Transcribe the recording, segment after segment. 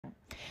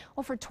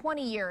Well, for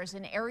 20 years,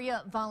 an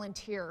area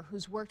volunteer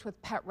who's worked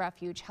with Pet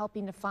Refuge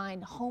helping to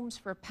find homes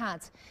for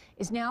pets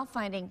is now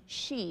finding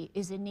she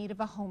is in need of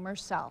a home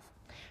herself.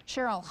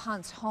 Cheryl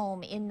Hunt's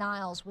home in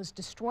Niles was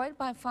destroyed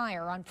by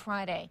fire on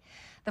Friday.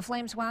 The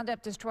flames wound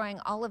up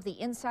destroying all of the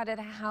inside of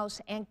the house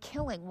and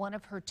killing one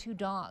of her 2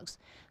 dogs.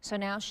 So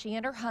now she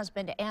and her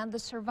husband and the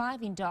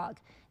surviving dog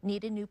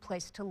need a new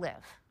place to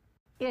live.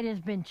 It has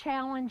been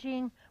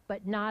challenging,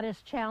 but not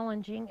as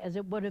challenging as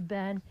it would have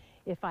been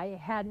if I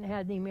hadn't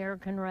had the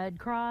American Red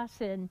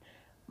Cross and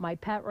my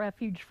Pet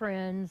Refuge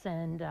friends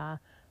and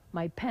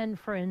my Penn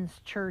Friends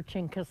Church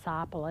in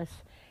Cassopolis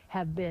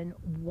have been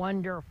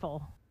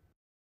wonderful.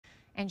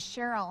 And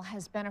Cheryl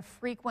has been a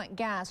frequent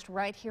guest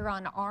right here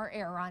on our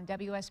air on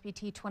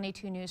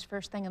WSBT-22 News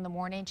first thing in the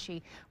morning.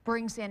 She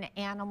brings in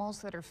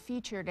animals that are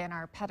featured in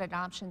our pet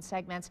adoption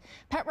segments.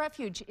 Pet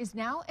Refuge is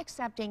now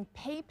accepting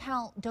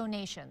PayPal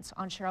donations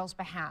on Cheryl's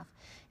behalf.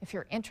 If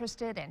you're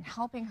interested in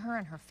helping her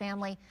and her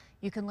family,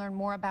 you can learn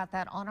more about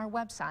that on our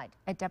website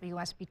at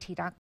WSBT.com.